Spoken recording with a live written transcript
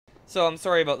So I'm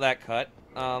sorry about that cut.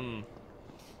 Blame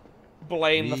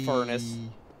the furnace.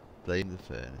 Blame the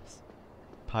furnace.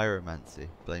 Pyromancy.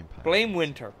 Blame Blame pyromancy.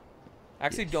 winter.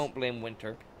 Actually, Yes. don't blame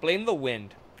winter. Blame the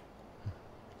wind.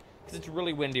 Because it's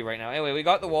really windy right now. Anyway, we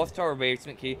got the Wolf Tower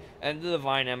basement key, and the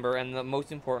Divine Ember, and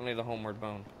most importantly, the Homeward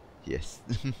Bone. Yes.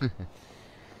 Which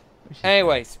is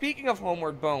Anyway, nice. speaking of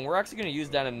Homeward Bone, we're actually going to use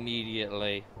that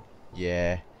immediately.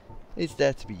 Yeah. It's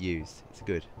there to be used. It's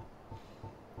good.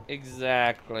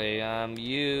 Exactly.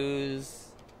 Use...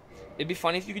 It'd be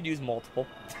funny if you could use multiple.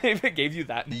 If it gave you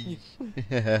that many.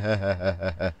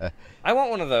 I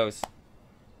want one of those.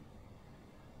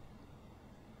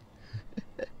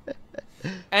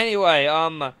 Anyway,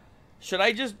 should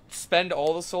I just spend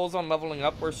all the souls on leveling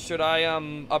up, or should I,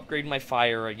 upgrade my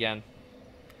fire again?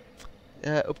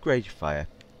 Upgrade your fire.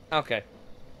 Okay.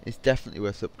 It's definitely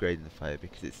worth upgrading the fire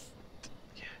because it's...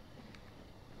 Yeah.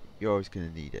 You're always going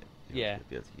to need it. You're Yeah. always gonna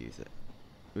be able to use it.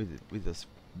 With us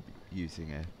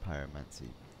using a pyromancy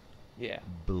Yeah.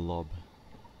 blob.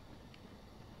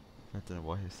 I don't know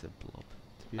why I said blob.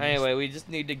 To be honest. Anyway, we just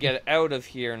need to get out of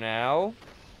here now.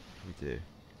 We do.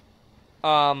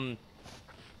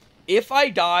 If I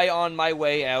die on my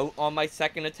way out, on my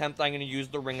second attempt, I'm going to use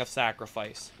the Ring of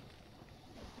Sacrifice.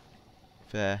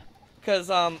 Fair. Because,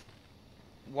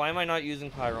 why am I not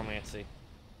using Pyromancy?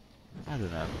 I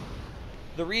don't know.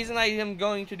 The reason I am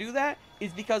going to do that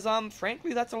is because,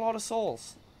 frankly, that's a lot of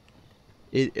souls.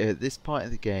 At this point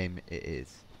of the game, it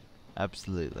is.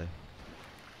 Absolutely.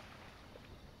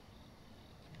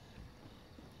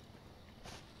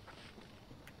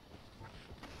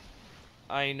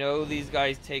 I know these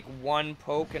guys take one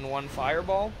poke and one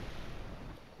fireball.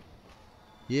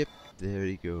 Yep, there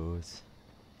he goes.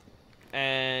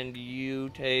 And you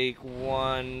take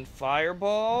one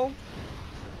fireball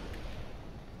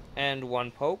and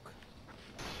one poke.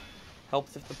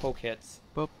 Helps if the poke hits.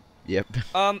 Boop. Yep.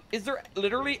 Is there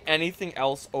literally anything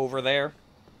else over there?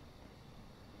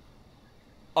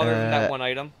 Other than that one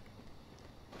item?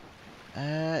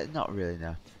 Not really,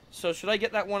 no. So should I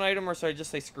get that one item, or should I just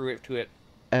say screw it to it?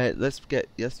 Let's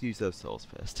use those souls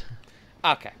first.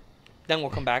 Okay. Then we'll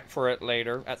come back for it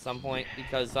later at some point,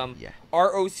 because Yeah.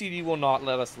 our OCD will not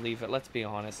let us leave it, let's be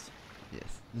honest.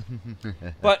 Yes.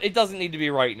 But it doesn't need to be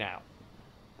right now.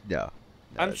 No.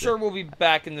 I'm sure we'll be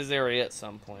back in this area at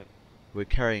some point. We're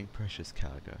carrying precious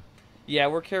cargo. Yeah,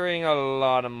 we're carrying a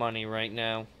lot of money right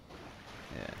now.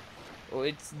 Yeah. Oh,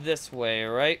 it's this way,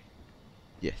 right?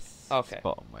 Yes. Okay.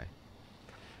 Bottom way.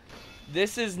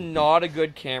 This is not a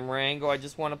good camera angle, I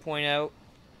just want to point out.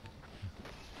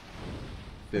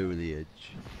 Foliage.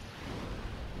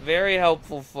 Very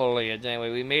helpful foliage.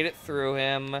 Anyway, we made it through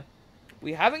him.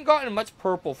 We haven't gotten much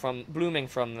purple from blooming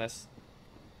from this.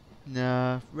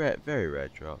 Nah, very rare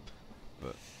drop.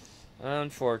 But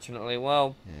Unfortunately,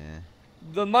 well, yeah.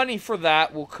 the money for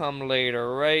that will come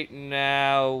later. Right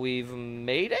now, we've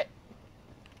made it?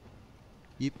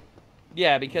 Yep.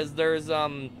 Yeah, because there's,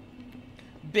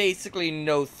 basically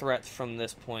no threats from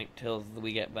this point till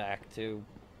we get back to,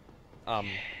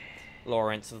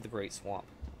 Lawrence of the Great Swamp.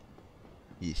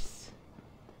 Yes.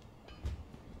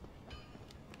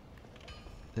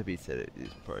 That being said, it is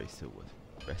probably still worth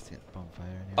resting at the bonfire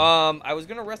anyway. I was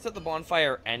gonna rest at the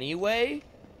bonfire anyway,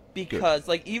 because,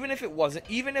 like, even if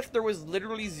there was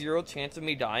literally 0 chance of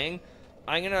me dying,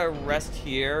 I'm gonna rest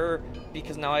here,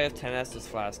 because now I have 10 Estus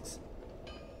flasks.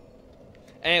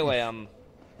 Anyway,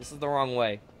 this is the wrong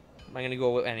way. I'm gonna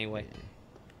go anyway.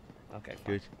 Okay, fine.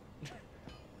 Good.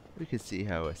 We can see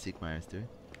how Sigmar is doing.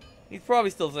 He's probably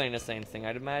still saying the same thing,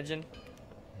 I'd imagine.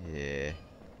 Yeah.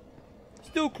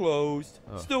 Still closed.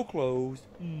 Oh. Still closed.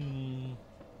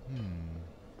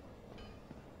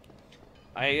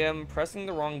 I am pressing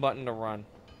the wrong button to run.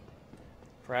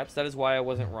 Perhaps that is why I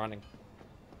wasn't running.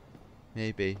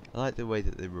 Maybe. I like the way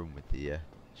that they run with the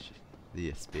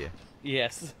spear.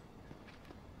 Yes.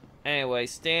 Anyway,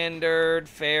 standard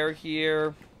fare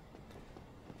here.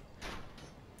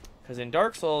 Because in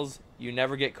Dark Souls, you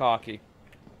never get cocky.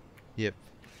 Yep.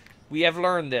 We have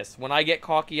learned this. When I get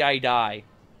cocky, I die.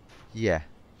 Yeah,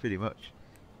 pretty much.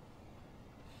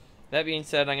 That being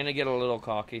said, I'm going to get a little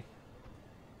cocky.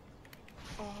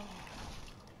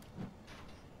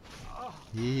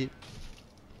 Yep.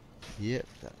 Yep,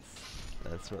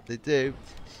 that's what they do.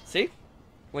 See?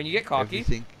 When you get cocky,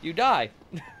 Everything. you die.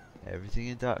 Everything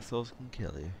in Dark Souls can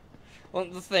kill you. Well,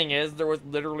 the thing is, there was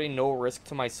literally no risk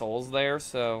to my souls there,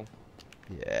 so...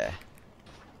 Yeah.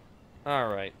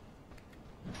 Alright.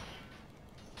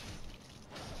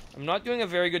 I'm not doing a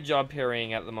very good job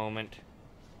parrying at the moment.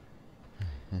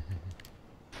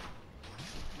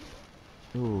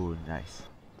 Ooh, nice.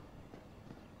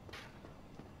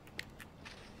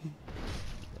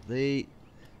 Complete.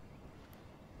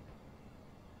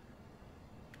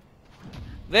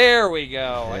 There we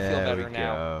go. I feel There better we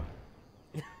now.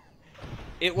 go.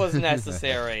 It was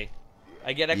necessary.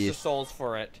 I get extra Yes. souls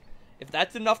for it. If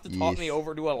that's enough to talk me Yes.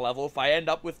 over to a level, if I end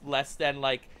up with less than,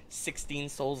 like, 16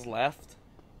 souls left...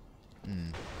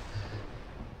 Mm.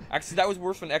 Actually, that was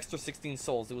worth an extra 16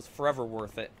 souls. It was forever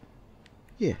worth it.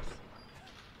 Yes.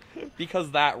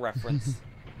 Because that reference.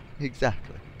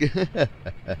 Exactly.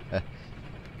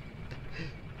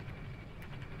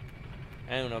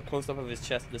 I don't know, close up of his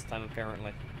chest this time,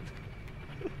 apparently.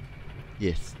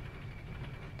 Yes.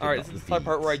 Alright, Not this is the the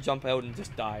part where I beats. jump out and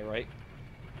just die, right?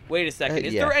 Wait a second,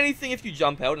 is yeah. there anything if you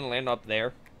jump out and land up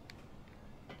there?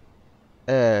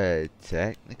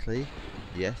 Technically,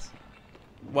 yes.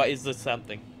 What is this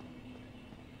something?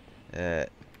 The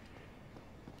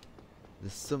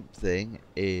something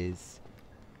is,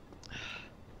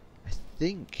 I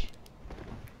think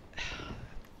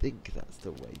that's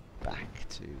the way back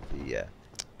to the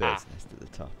bird's nest at the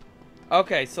top.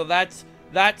 Okay, so that's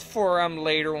for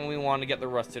later when we want to get the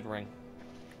rusted ring.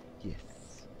 Yes,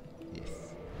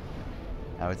 yes.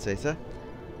 I would say so.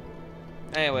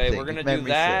 Anyway, we're gonna if do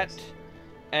memory that, serves.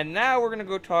 and now we're gonna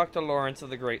go talk to Lawrence of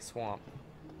the Great Swamp.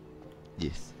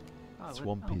 Yes.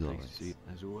 Swampy Lawrence.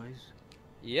 As always.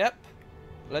 Yep.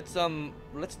 Let's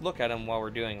look at him while we're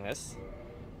doing this.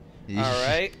 All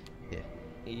right. Yeah.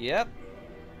 Yep.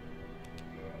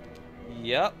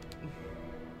 Yep.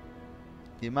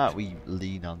 The amount we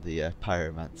lean on the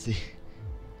pyromancy,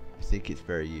 I think it's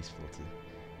very useful to.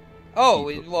 Oh,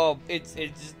 People. well, it's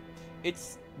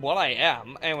what I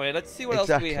am. Anyway, let's see what else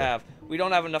Exactly. we have. We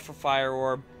don't have enough for Fire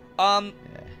Orb. Yeah.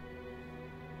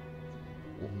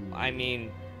 I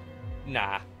mean,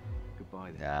 nah.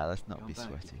 Goodbye then. Nah, let's not Come be back if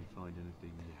sweaty. you find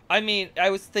anything new. I mean, I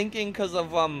was thinking because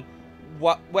of when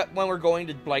we're going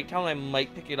to Blighttown, I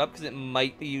might pick it up because it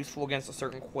might be useful against a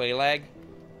certain Quelaag.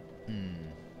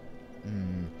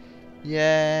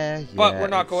 Yeah. But we're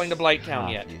not it's going to Blighttown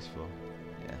half yet. Useful.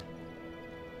 Yeah.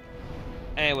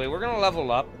 Anyway, we're gonna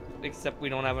level up, except we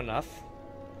don't have enough.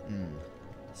 Mm.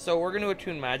 So we're gonna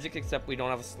attune magic, except we don't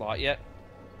have a slot yet.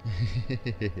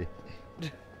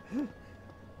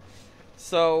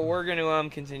 So we're gonna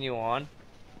continue on.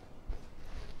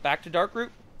 Back to Dark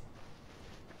Route.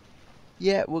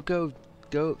 Yeah, we'll go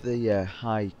up the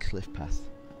high cliff path.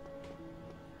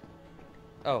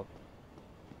 Oh.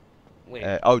 Wait.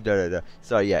 No.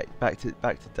 Sorry, yeah, back to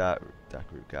Dark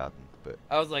Root Garden, but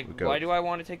I was like, we'll go why up. do I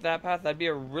want to take that path? That'd be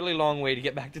a really long way to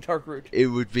get back to Dark Route. It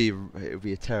would be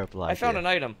a terrible idea. I found an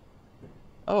item.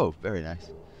 Oh, very nice.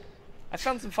 I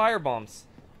found some fire bombs.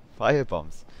 Fire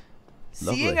bombs.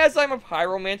 Seeing Lovely. as I'm a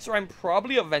pyromancer, I'm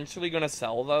probably eventually gonna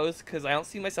sell those because I don't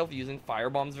see myself using fire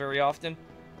bombs very often.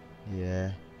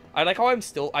 Yeah. I like how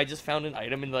I just found an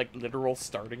item in like literal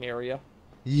starting area.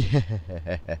 Yeah.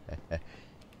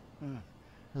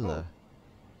 Hello. Oh,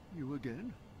 you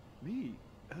again? Me?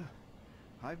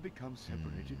 I've become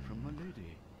separated from my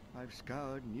lady. I've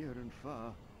scoured near and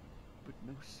far, but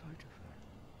no sight of her.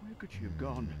 Where could she have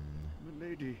gone? My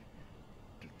lady,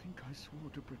 to think I swore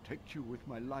to protect you with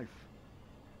my life.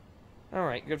 All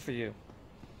right, good for you.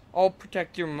 I'll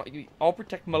protect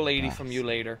my lady from you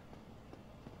later.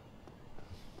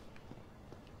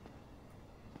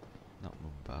 Not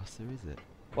Mombasa, is it?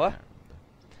 What? Can't remember.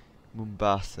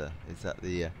 Mombasa, is that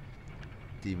the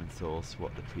demon souls?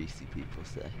 What the priestly people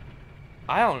say?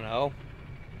 I don't know.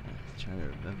 I'm trying to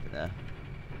remember now.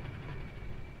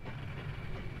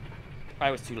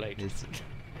 I was too late. Is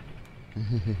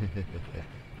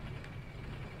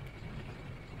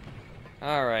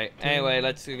All right. Anyway,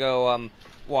 let's go.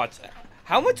 Watch.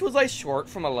 How much was I short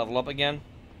from a level up again?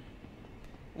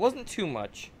 It wasn't too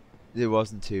much. It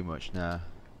wasn't too much, nah.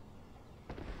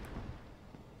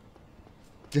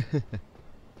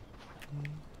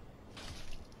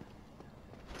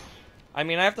 I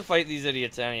mean, I have to fight these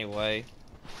idiots anyway.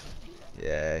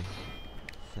 Yeah.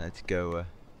 Let's go.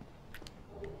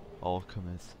 All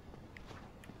comers.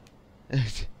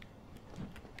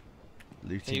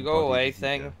 Looting Can you go bodies away, as you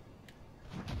thing? go.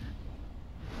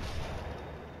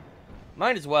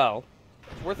 Might as well.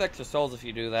 It's worth extra souls if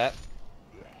you do that.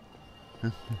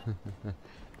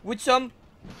 Which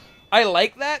I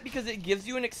like that because it gives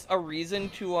you a reason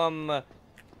to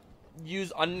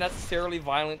use unnecessarily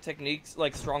violent techniques,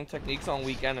 like strong techniques, on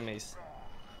weak enemies.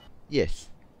 Yes,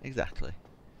 exactly.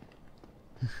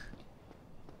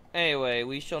 Anyway,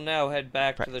 we shall now head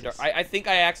back to the dark. Practice. I think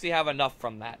I actually have enough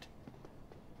from that.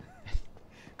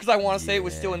 Because I want to say it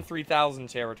was still in 3,000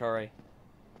 territory.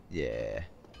 Yeah.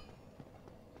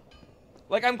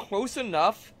 Like, I'm close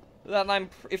enough that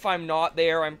if I'm not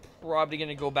there, I'm probably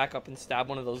gonna go back up and stab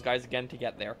one of those guys again to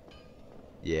get there.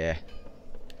 Yeah.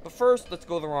 But first, let's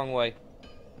go the wrong way.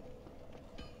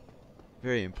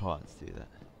 Very important to do that.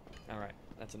 Alright,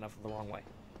 that's enough of the wrong way.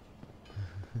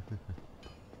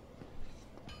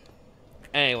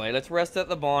 Anyway, let's rest at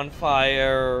the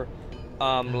bonfire.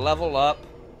 Level up.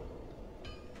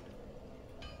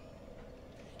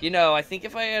 You know, I think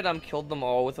if I had killed them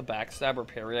all with a backstab or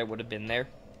parry, I would have been there.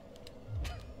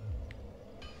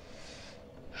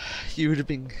 You would have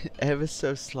been ever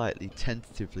so slightly,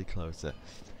 tentatively closer.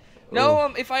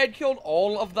 No, if I had killed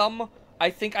all of them, I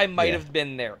think I might have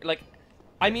been there. Like,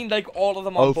 I mean, like, all of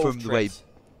them on both trips. The way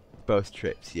both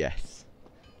trips, yes.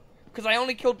 Because I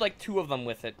only killed, like, 2 of them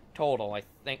with it, total, I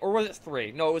think. Or was it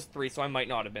 3? No, it was 3, so I might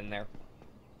not have been there.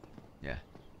 Yeah.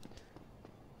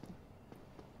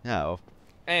 Now...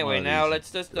 Anyway, now let's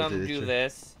just, do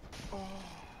this.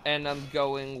 And I'm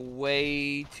going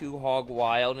way too hog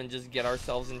wild and just get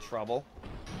ourselves in trouble.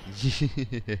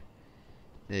 There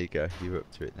you go, you're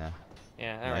up to it now.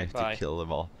 Yeah, alright, alright, bye. To kill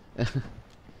them all. I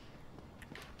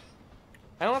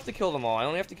don't have to kill them all, I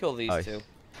only have to kill these 2.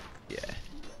 Yeah.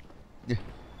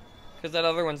 Because that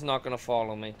other one's not going to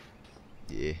follow me.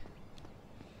 Yeah.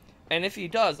 And if he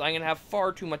does, I'm going to have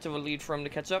far too much of a lead for him to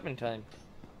catch up in time.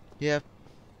 Yeah.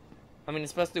 I mean,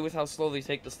 especially with how slow they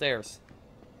take the stairs.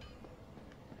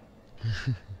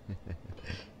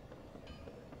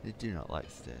 They do not like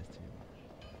stairs too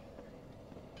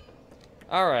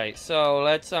much. Alright, so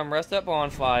let's rest at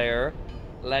bonfire.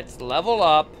 Let's level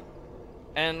up.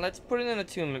 And let's put in an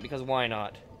attunement, because why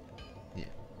not? Yeah.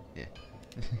 Yeah.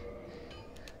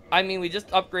 I mean, we just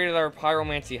upgraded our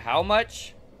pyromancy how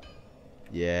much?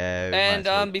 Yeah.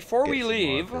 And before we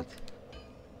leave,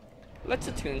 let's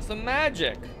attune some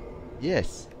magic.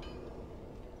 Yes.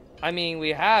 I mean, we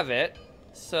have it,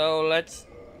 so let's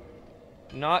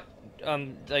not,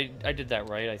 I did that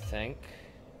right, I think.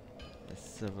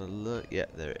 Let's have a look. Yeah,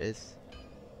 there it is.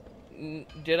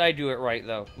 Did I do it right,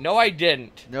 though? No, I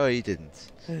didn't. No, you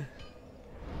didn't.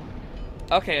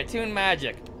 Okay, attune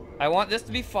magic. I want this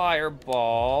to be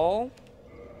fireball.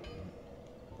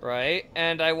 Right,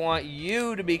 and I want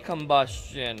you to be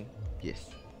combustion. Yes.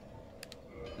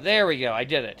 There we go, I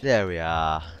did it. There we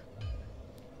are.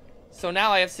 So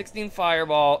now I have 16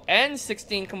 fireball and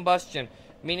 16 combustion,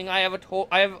 meaning I have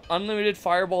unlimited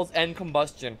fireballs and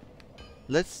combustion.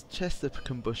 Let's test the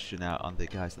combustion out on the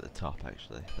guys at the top.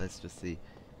 Actually, let's just see.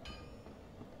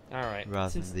 All right.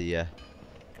 Rather than the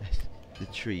the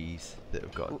trees that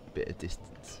have got a bit of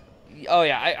distance. Oh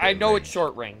yeah, I know it's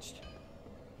short ranged.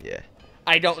 Yeah.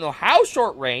 I don't know how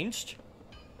short ranged.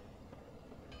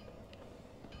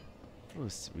 Oh,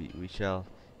 sweet. We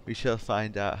shall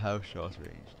find out how short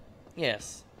ranged.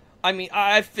 Yes. I mean,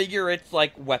 I figure it's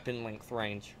like weapon length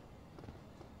range.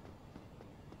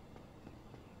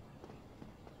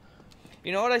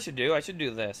 You know what I should do? I should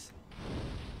do this.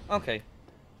 Okay.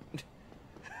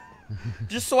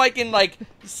 Just so I can, like,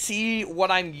 see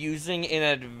what I'm using in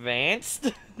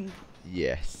advanced.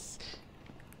 Yes.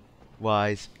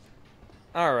 Wise.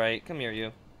 Alright, come here,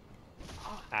 you.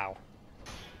 Ow.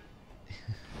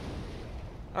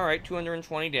 Alright,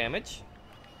 220 damage.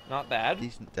 Not bad.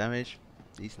 Decent damage.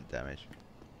 Decent damage.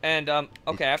 And,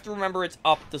 okay, I have to remember it's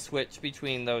up the switch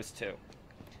between those two.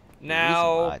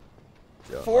 Now,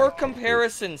 for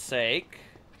comparison's sake,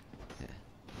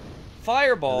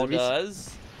 Fireball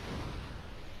does,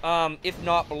 if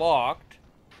not blocked,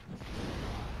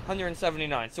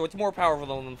 179. So it's more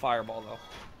powerful than Fireball, though.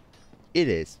 It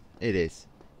is. It is.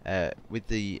 With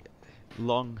the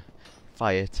long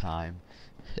fire time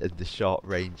and the short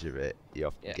range of it, you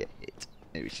often get hit.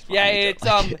 Yeah,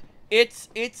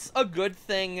 it's a good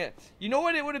thing. You know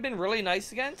what it would have been really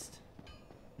nice against?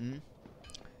 Hmm?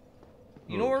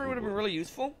 You know where it would have been really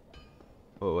useful?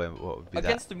 What would be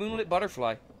against that? the Moonlit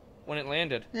Butterfly, when it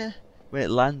landed. Yeah. When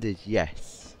it landed,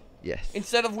 yes. Yes.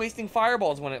 Instead of wasting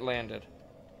fireballs when it landed.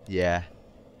 Yeah.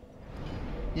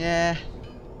 Yeah.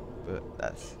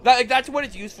 But that's what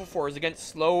it's useful for, is against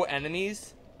slow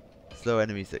enemies. Slow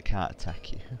enemies that can't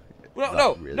attack you. Well,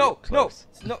 no,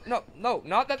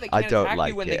 not that they can't attack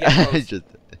you when they get close.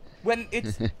 When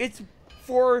it's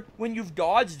for when you've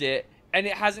dodged it and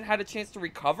it hasn't had a chance to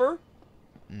recover.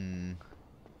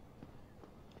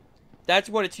 That's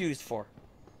what it's used for.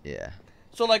 Yeah.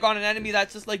 So like on an enemy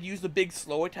that's just like used a big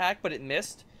slow attack but it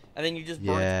missed and then you just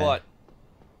burn its butt.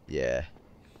 Yeah.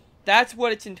 That's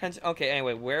what its intention. Okay,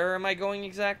 anyway, where am I going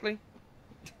exactly?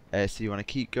 So you want to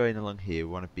keep going along here.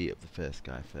 We want to beat up the first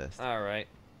guy first. All right.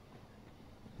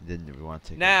 Then we want to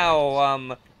take.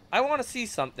 Now, I want to see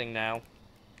something now.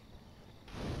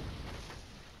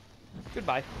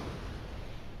 Goodbye.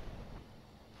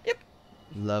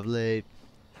 Lovely.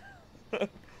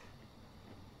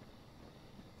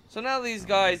 So now these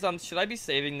guys, should I be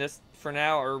saving this for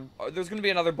now, or there's gonna be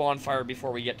another bonfire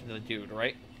before we get to the dude,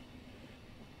 right?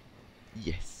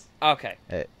 Yes. Okay.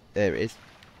 There it is.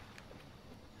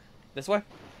 This way?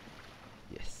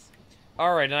 Yes.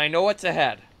 Alright, and I know what's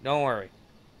ahead. Don't worry.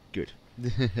 Good.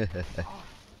 There's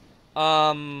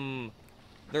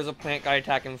a plant guy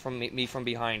attacking from me from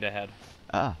behind ahead.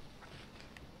 Ah.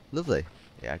 Lovely.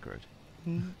 Yeah, aggroed.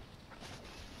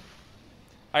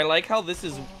 I like how this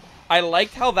is... I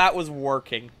liked how that was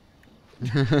working.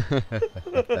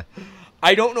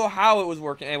 I don't know how it was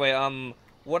working. Anyway,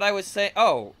 what I was saying...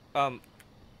 Oh,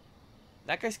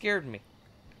 that guy scared me.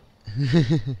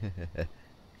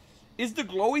 Is the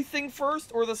glowy thing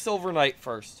first or the silver knight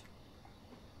first?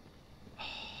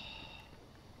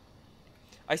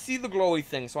 I see the glowy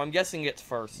thing, so I'm guessing it's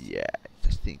first. Yeah, I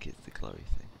think it's the glowy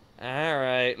thing.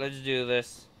 Alright, let's do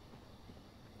this.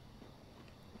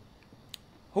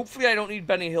 Hopefully I don't need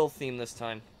Benny Hill theme this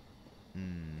time.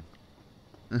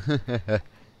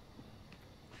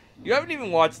 You haven't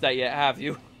even watched that yet, have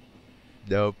you?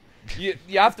 Nope. You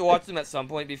have to watch them at some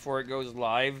point before it goes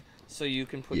live, so you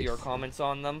can put your Yes. comments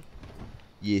on them.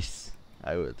 Yes,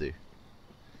 I will do.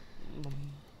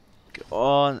 Go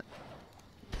on.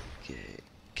 Okay.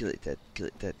 Kill it dead, kill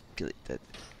it dead, kill it dead.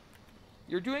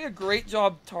 You're doing a great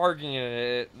job targeting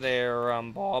it there,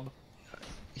 Bob.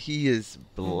 He is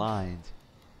blind.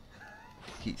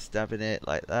 Keep stabbing it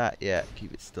like that. Yeah,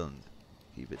 keep it stunned.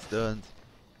 Keep it stunned.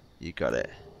 You got it.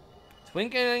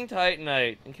 Twinkling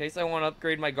Titanite, in case I want to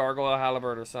upgrade my Gargoyle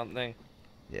Halberd or something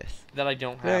Yes. that I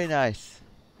don't have. Very nice.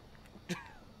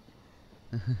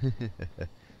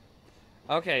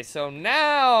 Okay, so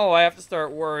now I have to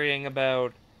start worrying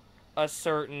about a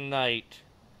certain knight.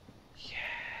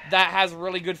 Yeah. That has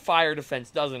really good fire defense,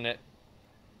 doesn't it?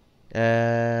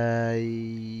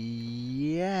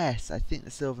 Yes, I think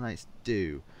the Silver Knights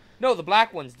do. No, the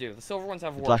black ones do. The silver ones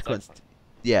have The worse. black ones,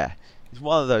 yeah, it's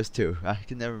one of those two. I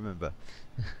can never remember.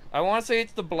 I want to say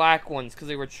it's the black ones because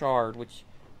they were charred, which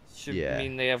should Yeah.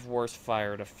 mean they have worse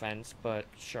fire defense, but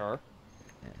sure.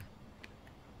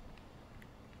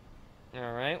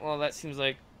 Alright, well that seems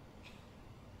like...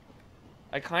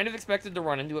 I kind of expected to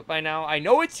run into it by now. I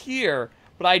know it's here,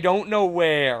 but I don't know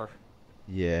where.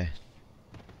 Yeah.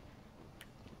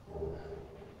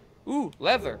 Ooh,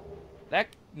 leather. That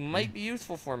might be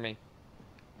useful for me.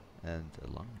 And a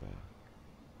longbow.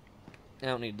 I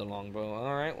don't need the longbow.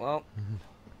 Alright, well.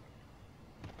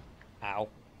 Ow.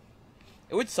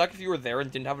 It would suck if you were there and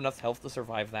didn't have enough health to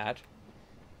survive that.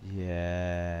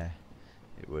 Yeah,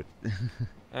 it would.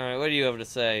 Alright, what do you have to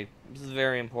say? This is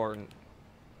very important.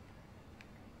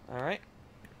 Alright.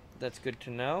 That's good to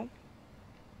know.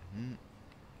 Mm.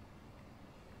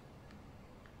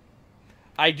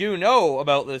 I do know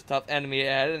about this tough enemy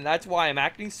ahead, and that's why I'm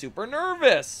acting super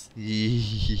nervous.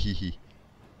 I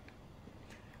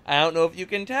don't know if you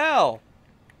can tell.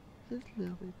 Just a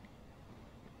little bit.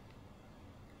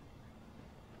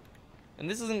 And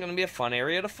this isn't going to be a fun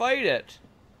area to fight it.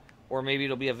 Or maybe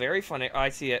it'll be a very fun area. I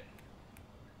see it.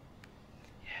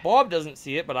 Bob doesn't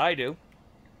see it, but I do.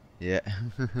 Yeah.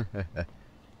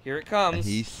 Here it comes. And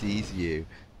he sees you.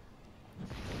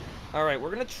 Alright,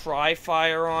 we're going to try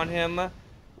fire on him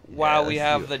while we let's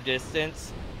have do the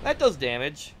distance. That does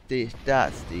damage.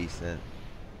 That's decent.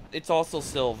 It's also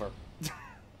silver.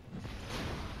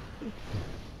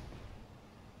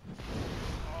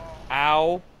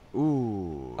 Ow.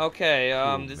 Ooh. Okay,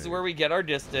 Cool this is move. where we get our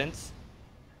distance.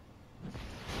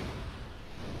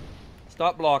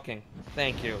 Stop blocking.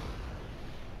 Thank you.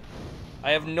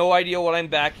 I have no idea what I'm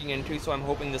backing into, so I'm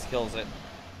hoping this kills it.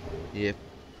 Yep.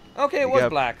 Okay, it You was got-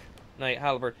 Black Knight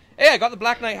Halberd. Hey, I got the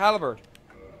Black Knight Halberd.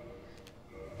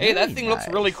 Hey, that Very thing looks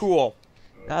really nice. cool.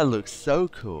 That looks so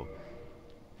cool.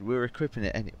 We're equipping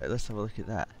it anyway. Let's have a look at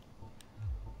that.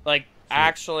 Like,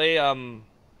 actually,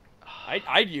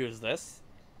 I'd use this.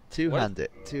 Two-hand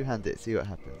it. Two-hand it. See what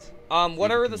happens. What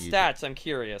if are you the can use stats? I'm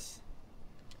curious.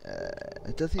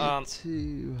 I don't think it's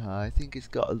too high. I think it's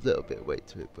got a little bit of weight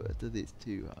to it, but I don't think it's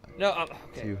too high. No,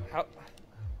 okay. Two.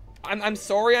 I'm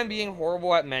sorry I'm being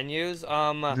horrible at menus.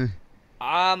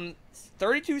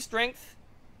 32 strength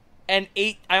and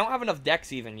 8. I don't have enough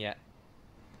dex even yet.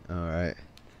 Alright.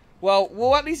 Well,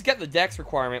 we'll at least get the dex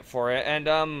requirement for it,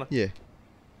 and Yeah,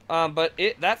 but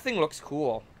that thing looks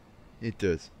cool. it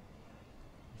does.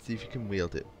 See if you can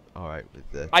wield it. Alright with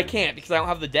the... I can't because I don't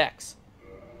have the dex.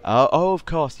 Oh, of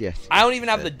course, yes. I don't even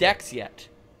have the dex yet.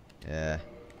 Yeah.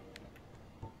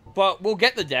 But we'll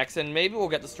get the dex, and maybe we'll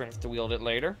get the strength to wield it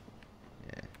later.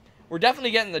 Yeah. We're definitely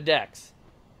getting the dex.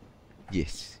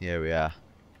 Yes, here we are.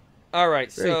 All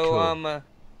right, Very so cool.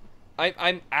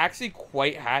 I'm actually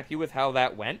quite happy with how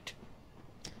that went.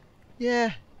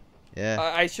 Yeah. Yeah.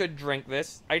 I should drink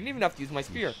this. I didn't even have to use my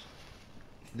spear.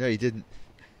 No, you didn't.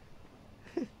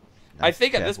 I Nice,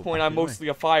 think at this careful point I'm backing away. mostly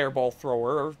a fireball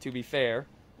thrower, to be fair.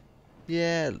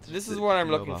 Yeah. This is what I'm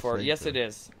looking mobile for. Yes, it flamethrower.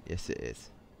 is. Yes, it is.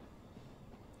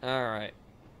 Alright.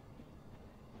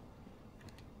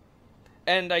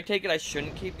 And I take it I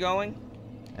shouldn't keep going?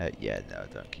 Yeah. No,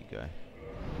 don't keep going.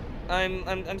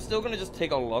 I'm still gonna just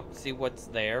take a look, see what's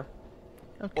there.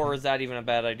 Okay. Or is that even a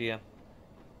bad idea?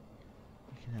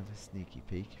 You can have a sneaky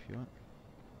peek if you want.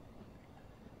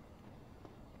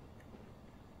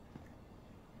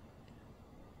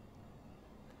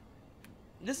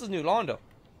 This is New Londo.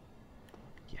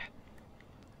 Yeah.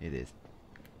 It is.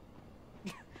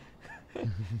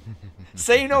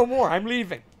 Say no more, I'm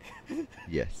leaving.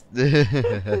 Yes. You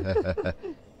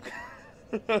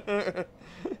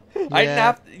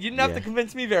didn't have to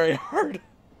convince me very hard.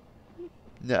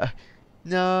 No.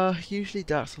 No, usually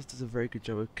Dark Souls does a very good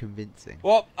job of convincing.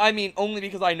 Well, I mean, only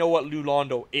because I know what New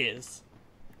Londo is.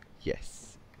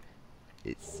 Yes.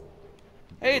 It's...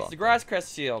 Hey, it's the grass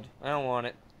crest shield. I don't want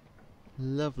it.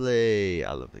 Lovely.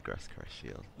 I love the grass crest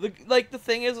shield. The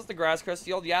thing is with the grass crest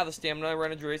shield, yeah, the stamina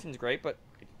regeneration is great, but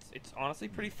it's honestly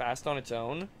pretty fast on its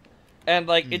own. And,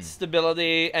 like, its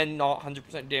stability and not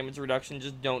 100% damage reduction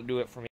just don't do it for me.